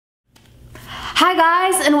Hi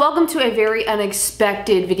guys, and welcome to a very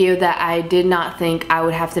unexpected video that I did not think I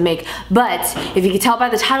would have to make. But if you can tell by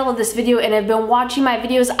the title of this video and have been watching my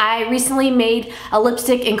videos, I recently made a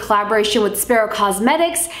lipstick in collaboration with Sparrow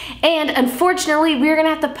Cosmetics, and unfortunately we're gonna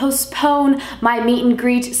have to postpone my meet and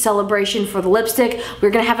greet celebration for the lipstick. We're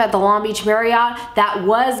gonna have it at the Long Beach Marriott. That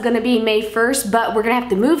was gonna be May 1st, but we're gonna have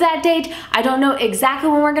to move that date. I don't know exactly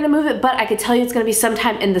when we're gonna move it, but I could tell you it's gonna be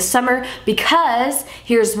sometime in the summer, because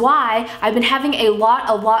here's why. I've been having a lot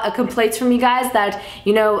of complaints from you guys that,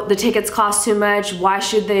 you know, the tickets cost too much, why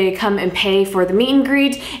should they come and pay for the meet and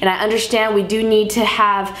greet? And I understand we do need to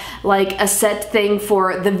have like a set thing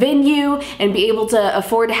for the venue and be able to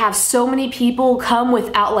afford to have so many people come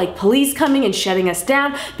without like police coming and shutting us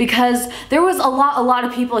down, because there was a lot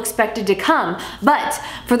of people expected to come. But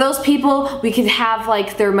for those people, we could have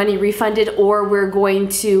like their money refunded, or we're going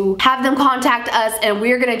to have them contact us and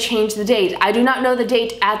we're gonna change the date. I do not know the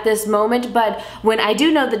date at this moment, but when I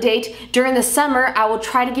do know the date during the summer, I will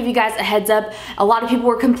try to give you guys a heads up. A lot of people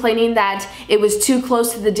were complaining that it was too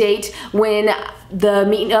close to the date when the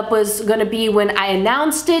meetup was gonna be when I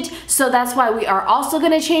announced it, so that's why we are also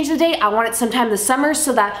gonna change the date. I want it sometime this summer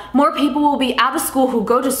so that more people will be out of school who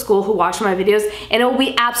go to school who watch my videos, and it will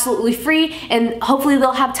be absolutely free, and hopefully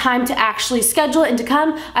they'll have time to actually schedule it and to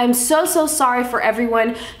come. I'm so sorry for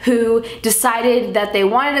everyone who decided that they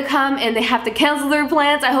wanted to come and they have to cancel their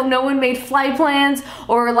plans. I hope no one made flight plans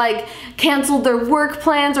or like canceled their work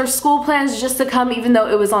plans or school plans just to come even though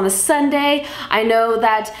it was on a Sunday. I know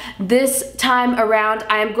that this time around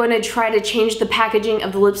I'm going to try to change the packaging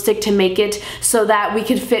of the lipstick to make it so that we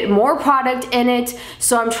could fit more product in it.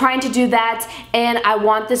 So I'm trying to do that, and I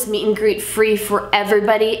want this meet and greet free for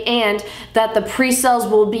everybody, and that the pre-sales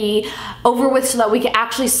will be over with so that we can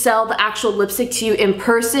actually sell the actual lipstick to you in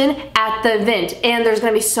person at the event. And there's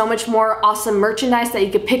going to be so much more awesome merchandise that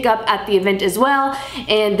you could pick up at the event as well,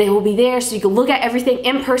 and they will be there so you can look at everything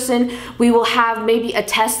in person. We will have maybe a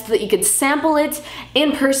test so that you could sample it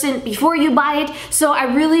in person before you buy it. So I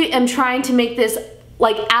really am trying to make this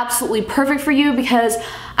like absolutely perfect for you, because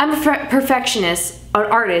I'm a perfectionist, an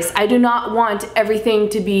artist. I do not want everything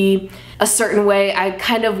to be a certain way. I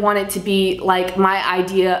kind of want it to be like my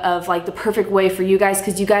idea of like the perfect way for you guys,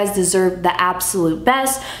 because you guys deserve the absolute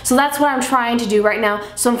best. So that's what I'm trying to do right now.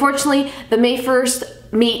 So unfortunately, the May 1st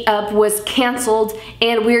meetup was canceled,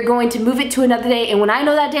 and we're going to move it to another day, and when I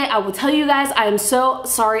know that day I will tell you guys. I am so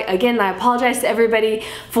sorry again, and I apologize to everybody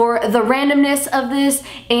for the randomness of this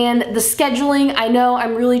and the scheduling. I know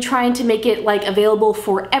I'm really trying to make it like available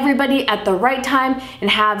for everybody at the right time and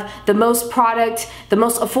have the most product, the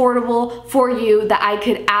most affordable for you that I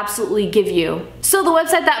could absolutely give you. So the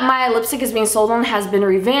website that my lipstick is being sold on has been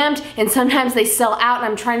revamped, and sometimes they sell out, and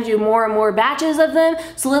I'm trying to do more and more batches of them.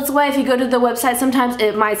 So that's why if you go to the website, sometimes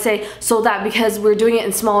it might say sold out, because we're doing it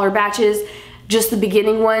in smaller batches, just the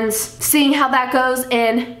beginning ones, seeing how that goes.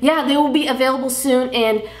 And yeah, they will be available soon,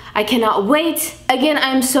 and I cannot wait. Again,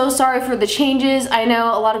 I'm so sorry for the changes. I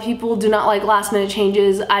know a lot of people do not like last minute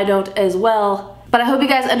changes. I don't as well. But I hope you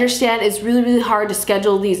guys understand it's really hard to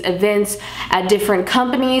schedule these events at different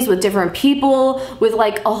companies with different people, with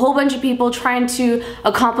like a whole bunch of people trying to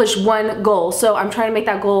accomplish one goal. So I'm trying to make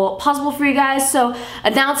that goal possible for you guys. So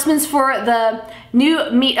announcements for the new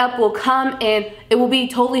meetup will come, and it will be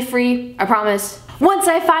totally free, I promise. Once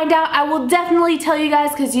I find out, I will definitely tell you guys,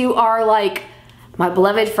 because you are like my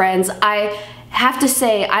beloved friends. I have to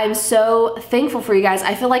say, I'm so thankful for you guys.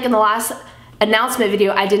 I feel like in the last announcement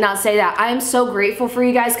video I did not say that. I am so grateful for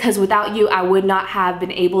you guys, because without you I would not have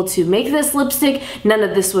been able to make this lipstick. None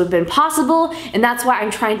of this would have been possible, and that's why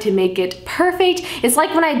I'm trying to make it perfect. It's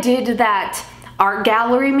like when I did that art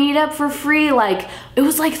gallery meetup for free, like it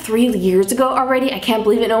was like 3 years ago already. I can't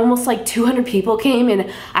believe it. Almost like 200 people came, and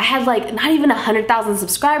I had like not even 100,000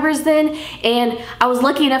 subscribers then, and I was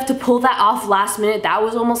lucky enough to pull that off last minute. That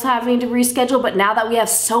was almost having to reschedule, but now that we have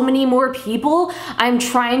so many more people, I'm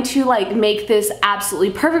trying to like make this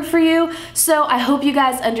absolutely perfect for you. So I hope you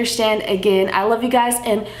guys understand. Again, I love you guys,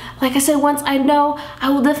 and like I said, once I know, I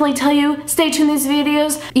will definitely tell you. Stay tuned to these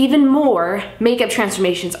videos. Even more makeup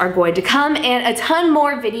transformations are going to come, and a ton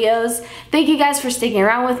more videos. Thank you guys for sticking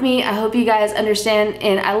around with me. I hope you guys understand,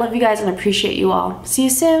 and I love you guys and appreciate you all. See you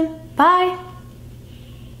soon. Bye.